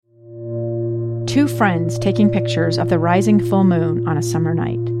Two friends taking pictures of the rising full moon on a summer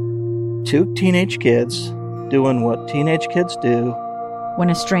night. Two teenage kids doing what teenage kids do. When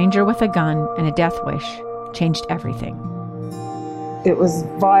a stranger with a gun and a death wish changed everything. It was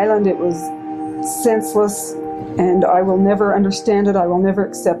violent, it was senseless, and I will never understand it, I will never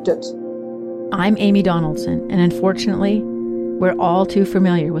accept it. I'm Amy Donaldson, and unfortunately, we're all too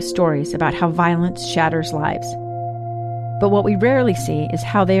familiar with stories about how violence shatters lives. But what we rarely see is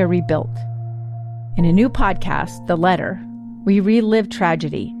how they are rebuilt. In a new podcast, The Letter, we relive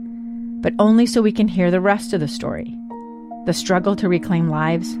tragedy, but only so we can hear the rest of the story. The struggle to reclaim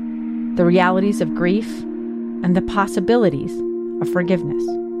lives, the realities of grief, and the possibilities of forgiveness.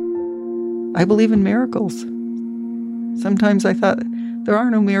 I believe in miracles. Sometimes I thought, there are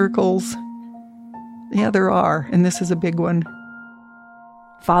no miracles. Yeah, there are, and this is a big one.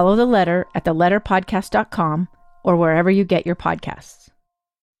 Follow The Letter at theletterpodcast.com or wherever you get your podcasts.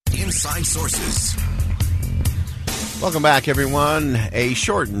 Inside Sources. Welcome back, everyone. A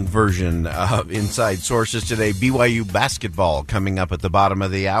shortened version of Inside Sources today. BYU basketball coming up at the bottom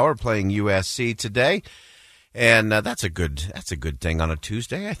of the hour, playing USC today. And that's a good thing on a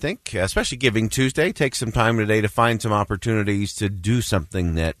Tuesday, I think, especially Giving Tuesday. Take some time today to find some opportunities to do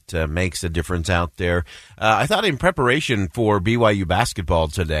something that makes a difference out there. I thought in preparation for BYU basketball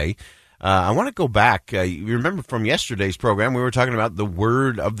today, I want to go back. You remember from yesterday's program, we were talking about the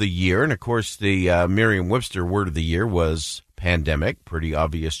word of the year. And, of course, the Merriam-Webster word of the year was pandemic. Pretty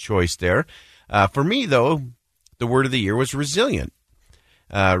obvious choice there. For me, though, the word of the year was resilient.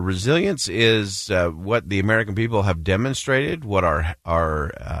 Resilience is what the American people have demonstrated, what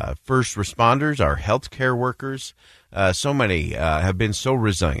our first responders, our healthcare workers, so many have been so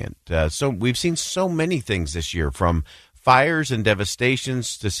resilient. So we've seen so many things this year, from fires and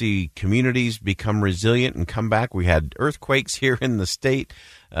devastations to see communities become resilient and come back. We had earthquakes here in the state,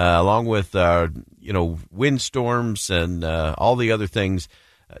 along with windstorms and all the other things.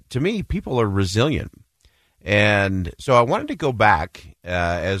 To me, people are resilient. And so I wanted to go back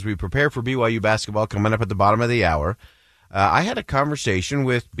as we prepare for BYU basketball coming up at the bottom of the hour. I had a conversation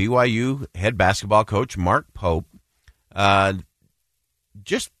with BYU head basketball coach Mark Pope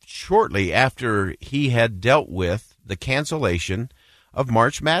just shortly after he had dealt with the cancellation of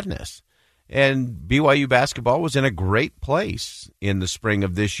March Madness. And BYU basketball was in a great place in the spring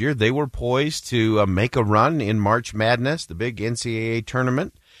of this year. They were poised to make a run in March Madness, the big NCAA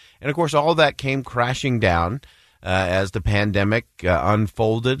tournament. And, of course, all that came crashing down as the pandemic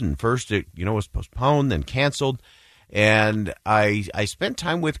unfolded. And first it, was postponed, then canceled. And I spent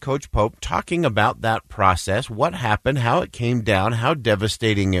time with Coach Pope talking about that process, what happened, how it came down, how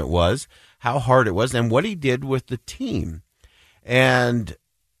devastating it was, how hard it was, and what he did with the team. And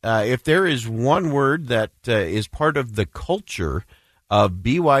if there is one word that is part of the culture of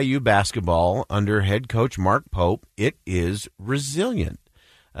BYU basketball under head coach Mark Pope, it is resilient.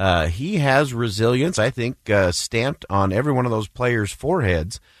 He has resilience, I think, stamped on every one of those players'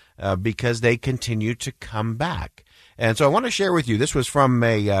 foreheads because they continue to come back. And so I want to share with you, this was from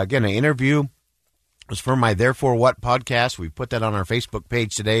an interview. It was from my Therefore What podcast. We put that on our Facebook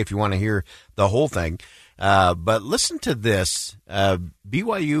page today if you want to hear the whole thing. But listen to this.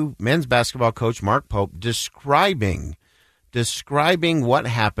 BYU men's basketball coach Mark Pope describing what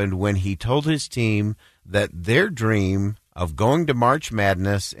happened when he told his team that their dream of going to March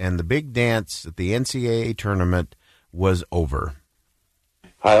Madness and the big dance at the NCAA tournament was over.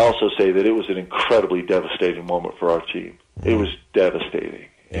 I also say that it was an incredibly devastating moment for our team. It was devastating.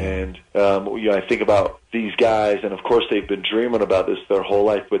 And I think about these guys, and of course they've been dreaming about this their whole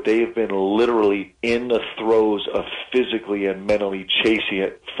life, but they have been literally in the throes of physically and mentally chasing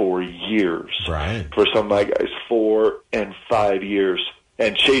it for years. Right. For some of my guys, 4 and 5 years.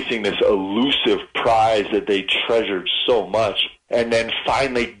 And chasing this elusive prize that they treasured so much, and then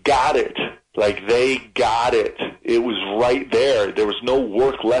finally got it. Like, they got it. It was right there. There was no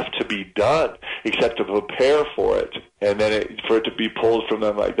work left to be done except to prepare for it. And then for it to be pulled from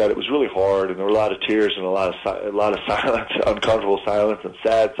them like that, it was really hard. And there were a lot of tears and a lot of silence, uncomfortable silence and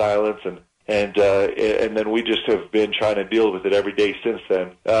sad silence. And then we just have been trying to deal with it every day since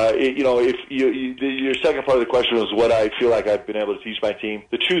then. If your second part of the question was what I feel like I've been able to teach my team.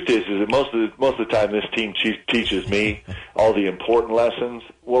 The truth is that most of the time this team teaches me all the important lessons.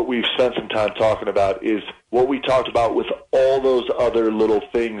 What we've spent some time talking about is what we talked about with all those other little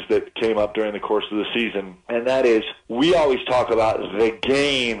things that came up during the course of the season, and that is we always talk about the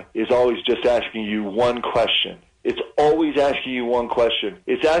game is always just asking you one question. It's always asking you one question.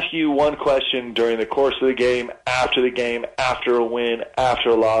 It's asking you one question during the course of the game, after a win, after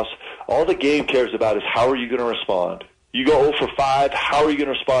a loss. All the game cares about is how are you going to respond? You go 0 for 5, how are you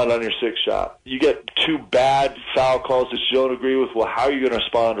going to respond on your 6th shot? You get 2 bad foul calls that you don't agree with, well, how are you going to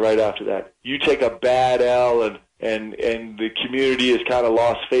respond right after that? You take a bad L and the community has kind of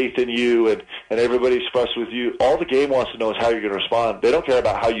lost faith in you and everybody's frustrated with you. All the game wants to know is how you're going to respond. They don't care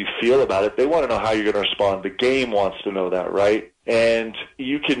about how you feel about it. They want to know how you're going to respond. The game wants to know that, right? And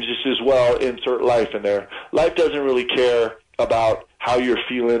you can just as well insert life in there. Life doesn't really care about how you're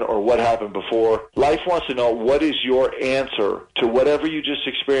feeling or what happened before. Life wants to know what is your answer to whatever you just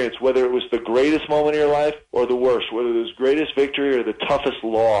experienced, whether it was the greatest moment of your life or the worst, whether it was greatest victory or the toughest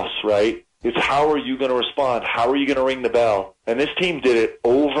loss, right? It's how are you going to respond? How are you going to ring the bell? And this team did it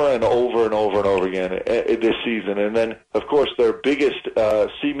over and over and over and over again this season. And then, of course, their biggest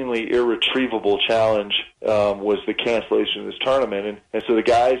seemingly irretrievable challenge was the cancellation of this tournament. And so the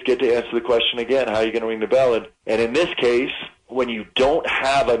guys get to answer the question again, how are you going to ring the bell? And in this case, when you don't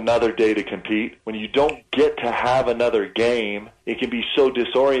have another day to compete, when you don't get to have another game, it can be so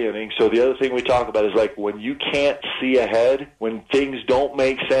disorienting. So the other thing we talk about is like when you can't see ahead, when things don't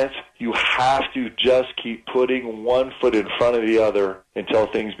make sense, you have to just keep putting one foot in front of the other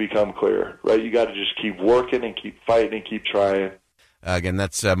until things become clear, right? You got to just keep working and keep fighting and keep trying. Again,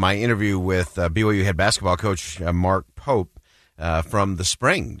 that's my interview with BYU head basketball coach Mark Pope. From the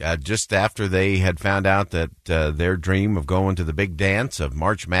spring, just after they had found out that their dream of going to the big dance of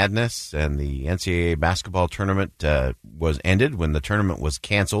March Madness and the NCAA basketball tournament was ended when the tournament was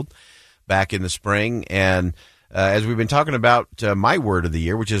canceled back in the spring. And as we've been talking about my word of the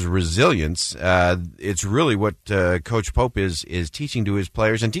year, which is resilience, it's really what Coach Pope is teaching to his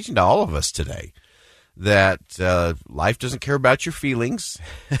players and teaching to all of us today, that life doesn't care about your feelings.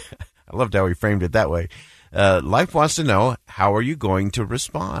 I loved how he framed it that way. Life wants to know, how are you going to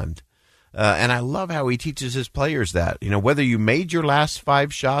respond? And I love how he teaches his players that, you know, whether you made your last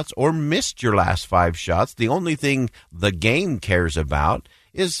 5 shots or missed your last 5 shots, the only thing the game cares about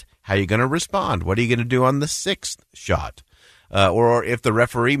is how you're going to respond. What are you going to do on the 6th shot? Or if the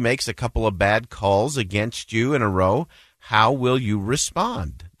referee makes a couple of bad calls against you in a row, how will you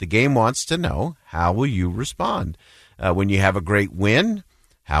respond? The game wants to know, how will you respond? When you have a great win,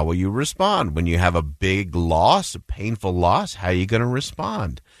 how will you respond? When you have a big loss, a painful loss, how are you going to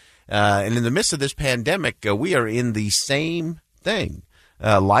respond? And in the midst of this pandemic, we are in the same thing.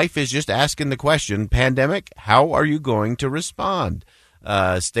 Life is just asking the question, pandemic, how are you going to respond?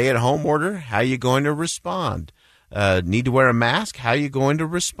 Stay-at-home order, how are you going to respond? Need to wear a mask, how are you going to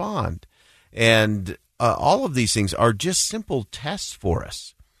respond? And all of these things are just simple tests for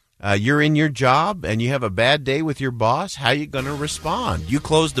us. You're in your job and you have a bad day with your boss. How are you going to respond? You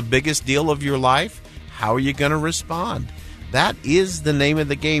closed the biggest deal of your life. How are you going to respond? That is the name of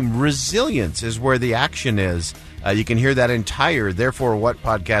the game. Resilience is where the action is. You can hear that entire Therefore What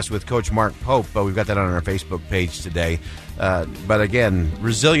podcast with Coach Mark Pope. But we've got that on our Facebook page today. But again,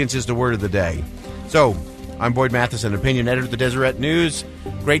 resilience is the word of the day. So I'm Boyd Matheson, opinion editor of the Deseret News.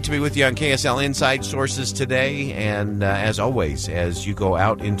 Great to be with you on KSL Inside Sources today. And as always, as you go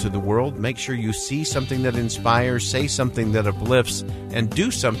out into the world, make sure you see something that inspires, say something that uplifts, and do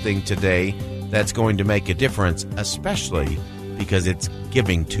something today that's going to make a difference, especially because it's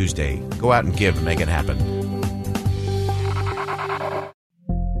Giving Tuesday. Go out and give and make it happen.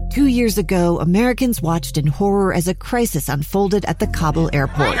 2 years ago, Americans watched in horror as a crisis unfolded at the Kabul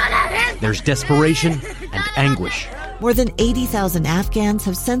airport. There's desperation and anguish. More than 80,000 Afghans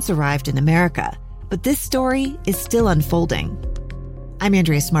have since arrived in America, but this story is still unfolding. I'm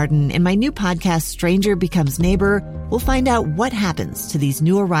Andrea Smartin. In my new podcast, Stranger Becomes Neighbor, we'll find out what happens to these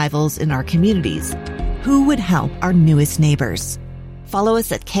new arrivals in our communities. Who would help our newest neighbors? Follow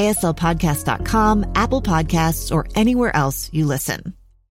us at kslpodcast.com, Apple Podcasts, or anywhere else you listen.